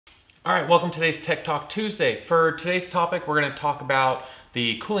All right, welcome to today's Tech Talk Tuesday. For today's topic, we're going to talk about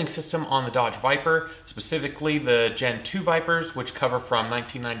the cooling system on the Dodge Viper, specifically the Gen 2 Vipers, which cover from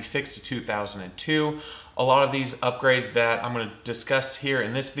 1996 to 2002. A lot of these upgrades that I'm going to discuss here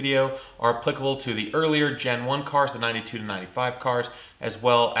in this video are applicable to the earlier Gen 1 cars, the 92 to 95 cars, as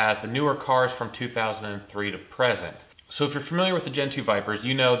well as the newer cars from 2003 to present. So if you're familiar with the Gen 2 Vipers,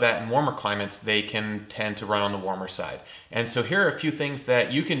 you know that in warmer climates, they can tend to run on the warmer side. And so here are a few things that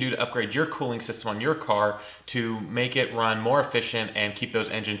you can do to upgrade your cooling system on your car to make it run more efficient and keep those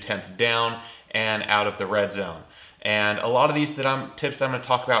engine temps down and out of the red zone. And a lot of these tips that I'm going to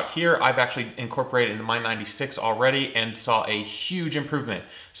talk about here, I've actually incorporated into my 96 already and saw a huge improvement.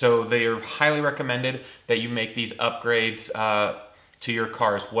 So they are highly recommended that you make these upgrades to your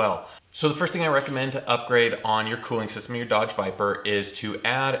car as well. So the first thing I recommend to upgrade on your cooling system in your Dodge Viper is to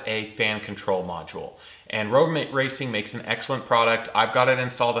add a fan control module. And Roe Racing makes an excellent product. I've got it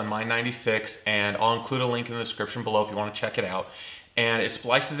installed on my 96 and I'll include a link in the description below if you want to check it out. And it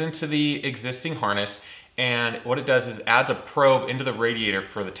splices into the existing harness, and what it does is adds a probe into the radiator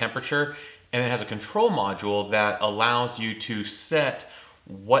for the temperature, and it has a control module that allows you to set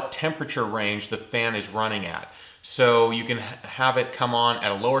what temperature range the fan is running at. So you can have it come on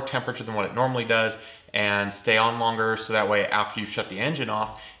at a lower temperature than what it normally does and stay on longer, so that way after you shut the engine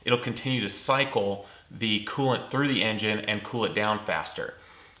off, it'll continue to cycle the coolant through the engine and cool it down faster.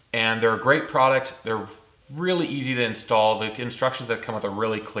 And they're a great product. They're really easy to install. The instructions that come with are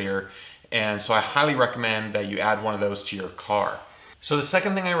really clear. And so I highly recommend that you add one of those to your car. So the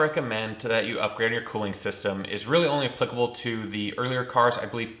second thing I recommend that you upgrade your cooling system is really only applicable to the earlier cars, I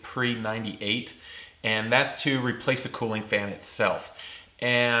believe pre-98. And that's to replace the cooling fan itself.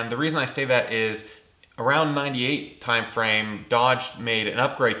 And the reason I say that is around 98 time frame, Dodge made an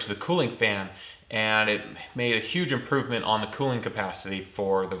upgrade to the cooling fan, and it made a huge improvement on the cooling capacity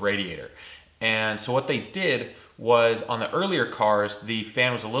for the radiator. And so what they did was, on the earlier cars, the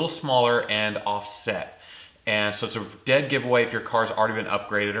fan was a little smaller and offset. And so it's a dead giveaway if your car's already been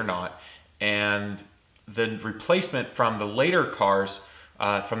upgraded or not. And the replacement from the later cars,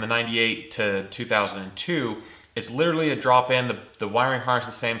 from the 98 to 2002, it's literally a drop-in. The wiring harness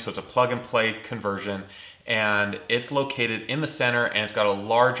is the same, so it's a plug-and-play conversion, and it's located in the center, and it's got a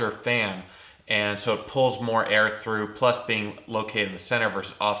larger fan, and so it pulls more air through. Plus, being located in the center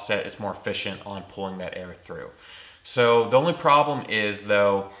versus offset is more efficient on pulling that air through. So the only problem is,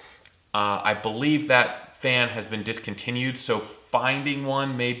 though, I believe that fan has been discontinued, so finding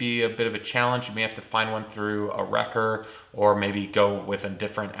one may be a bit of a challenge. You may have to find one through a wrecker, or maybe go with a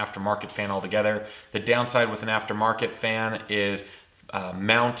different aftermarket fan altogether. The downside with an aftermarket fan is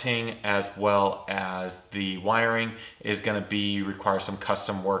mounting, as well as the wiring is going to require some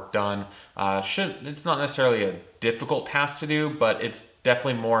custom work done. It's not necessarily a difficult task to do, but it's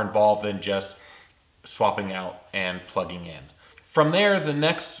definitely more involved than just swapping out and plugging in. From there, the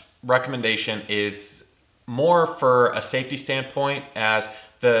next recommendation is more for a safety standpoint, as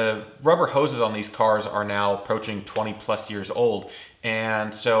the rubber hoses on these cars are now approaching 20 plus years old.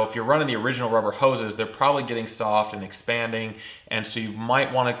 And so if you're running the original rubber hoses, they're probably getting soft and expanding. And so you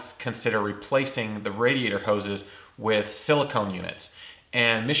might want to consider replacing the radiator hoses with silicone units.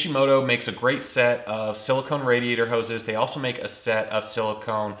 And Mishimoto makes a great set of silicone radiator hoses. They also make a set of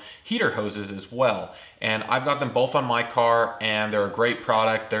silicone heater hoses as well. And I've got them both on my car, and they're a great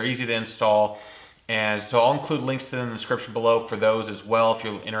product. They're easy to install. And so I'll include links to them in the description below for those as well if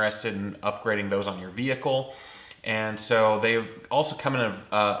you're interested in upgrading those on your vehicle. And so they also come in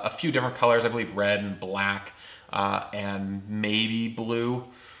a few different colors, I believe red and black, and maybe blue.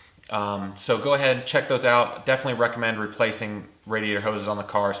 So go ahead and check those out. Definitely recommend replacing radiator hoses on the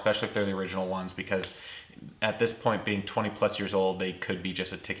car, especially if they're the original ones, because at this point, being 20 plus years old, they could be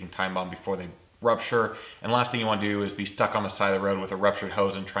just a ticking time bomb before they rupture. And the last thing you want to do is be stuck on the side of the road with a ruptured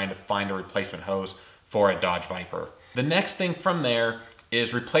hose and trying to find a replacement hose for a Dodge Viper. The next thing from there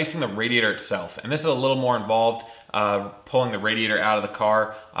is replacing the radiator itself. And this is a little more involved, pulling the radiator out of the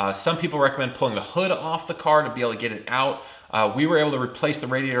car. Some people recommend pulling the hood off the car to be able to get it out. We were able to replace the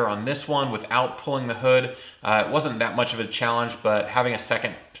radiator on this one without pulling the hood. It wasn't that much of a challenge, but having a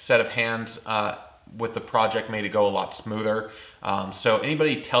second set of hands with the project made it go a lot smoother. So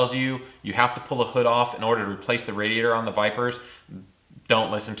anybody tells you you have to pull the hood off in order to replace the radiator on the Vipers,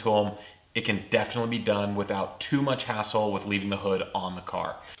 don't listen to them. It can definitely be done without too much hassle with leaving the hood on the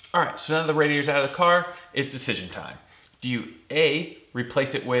car. All right, so now that the radiator's out of the car, it's decision time. Do you A,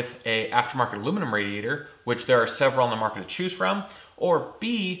 replace it with a aftermarket aluminum radiator, which there are several on the market to choose from, or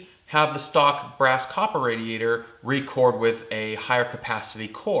B, have the stock brass copper radiator record with a higher capacity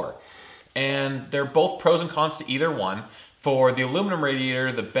core? And they're both pros and cons to either one. For the aluminum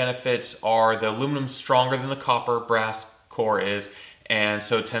radiator, the benefits are the aluminum's stronger than the copper brass core is, and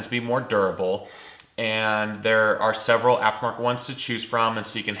so it tends to be more durable. And there are several aftermarket ones to choose from, and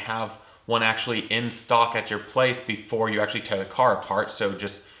so you can have one actually in stock at your place before you actually tear the car apart. So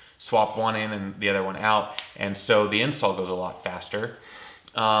just swap one in and the other one out, and so the install goes a lot faster.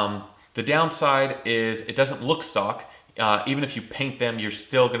 The downside is it doesn't look stock. Even if you paint them, you're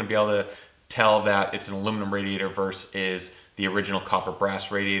still going to be able to tell that it's an aluminum radiator versus the original copper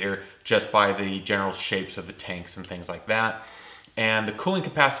brass radiator just by the general shapes of the tanks and things like that. And the cooling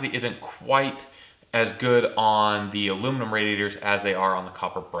capacity isn't quite as good on the aluminum radiators as they are on the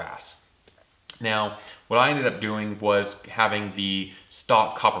copper brass. Now, what I ended up doing was having the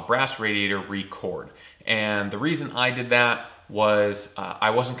stock copper brass radiator record. And the reason I did that was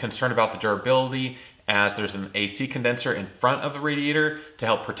I wasn't concerned about the durability, as there's an AC condenser in front of the radiator to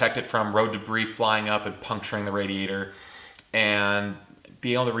help protect it from road debris flying up and puncturing the radiator, and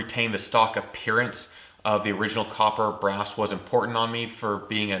being able to retain the stock appearance of the original copper brass was important on me for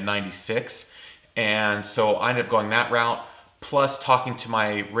being a 96. And so I ended up going that route, plus talking to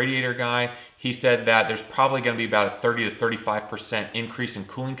my radiator guy. He said that there's probably going to be about a 30 to 35% increase in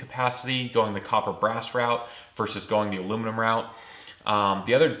cooling capacity going the copper brass route versus going the aluminum route.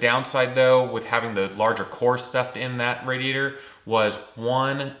 The other downside though with having the larger core stuffed in that radiator was,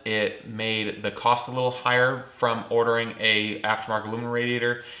 one, it made the cost a little higher from ordering a aftermarket aluminum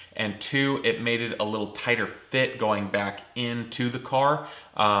radiator, and two, it made it a little tighter fit going back into the car.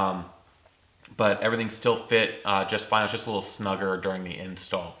 But everything still fit just fine. It's just a little snugger during the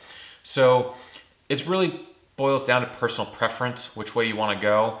install. So it really boils down to personal preference, which way you want to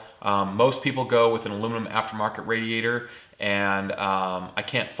go. Most people go with an aluminum aftermarket radiator, and I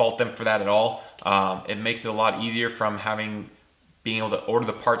can't fault them for that at all. It makes it a lot easier from being able to order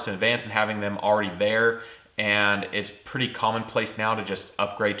the parts in advance and having them already there. And it's pretty commonplace now to just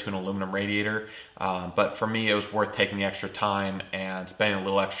upgrade to an aluminum radiator. But for me, it was worth taking the extra time and spending a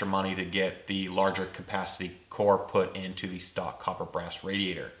little extra money to get the larger capacity core put into the stock copper brass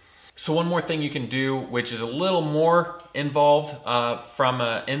radiator. So one more thing you can do, which is a little more involved from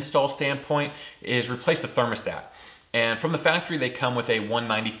an install standpoint, is replace the thermostat. And from the factory, they come with a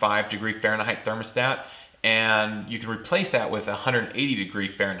 195 degree Fahrenheit thermostat, and you can replace that with a 180 degree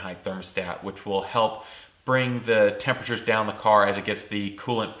Fahrenheit thermostat, which will help bring the temperatures down the car as it gets the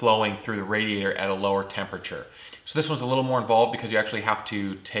coolant flowing through the radiator at a lower temperature. So this one's a little more involved because you actually have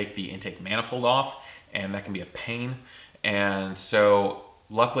to take the intake manifold off, and that can be a pain. And so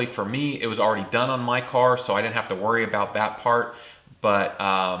luckily for me, it was already done on my car, so I didn't have to worry about that part. But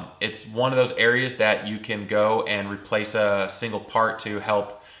it's one of those areas that you can go and replace a single part to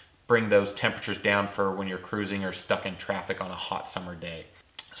help bring those temperatures down for when you're cruising or stuck in traffic on a hot summer day.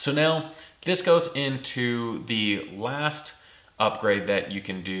 So now this goes into the last upgrade that you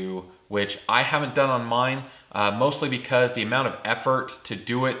can do, which I haven't done on mine, mostly because the amount of effort to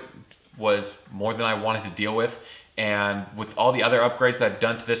do it was more than I wanted to deal with. And with all the other upgrades that I've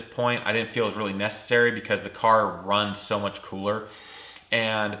done to this point, I didn't feel it was really necessary because the car runs so much cooler.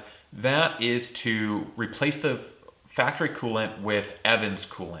 And that is to replace the factory coolant with Evans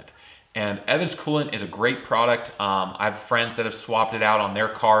coolant. And Evans coolant is a great product. I have friends that have swapped it out on their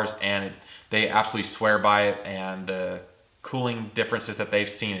cars, and they absolutely swear by it, and the cooling differences that they've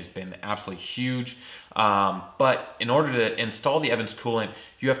seen has been absolutely huge. But in order to install the Evans coolant,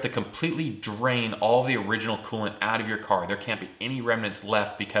 you have to completely drain all the original coolant out of your car. There can't be any remnants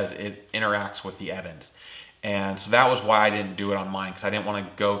left because it interacts with the Evans. And so that was why I didn't do it on mine, because I didn't want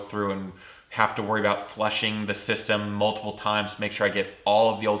to go through and have to worry about flushing the system multiple times to make sure I get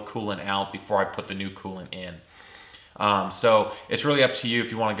all of the old coolant out before I put the new coolant in. So it's really up to you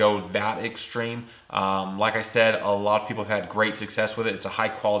if you want to go that extreme. Like I said, a lot of people have had great success with it. It's a high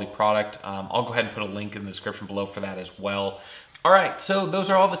quality product. I'll go ahead and put a link in the description below for that as well. All right, so those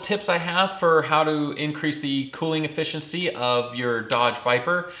are all the tips I have for how to increase the cooling efficiency of your Dodge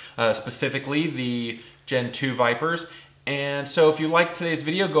Viper, specifically the Gen 2 Vipers. And so if you liked today's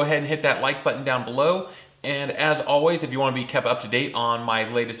video, go ahead and hit that like button down below. And as always, if you want to be kept up to date on my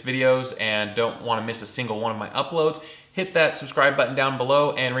latest videos and don't want to miss a single one of my uploads, hit that subscribe button down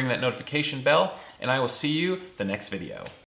below and ring that notification bell, and I will see you the next video.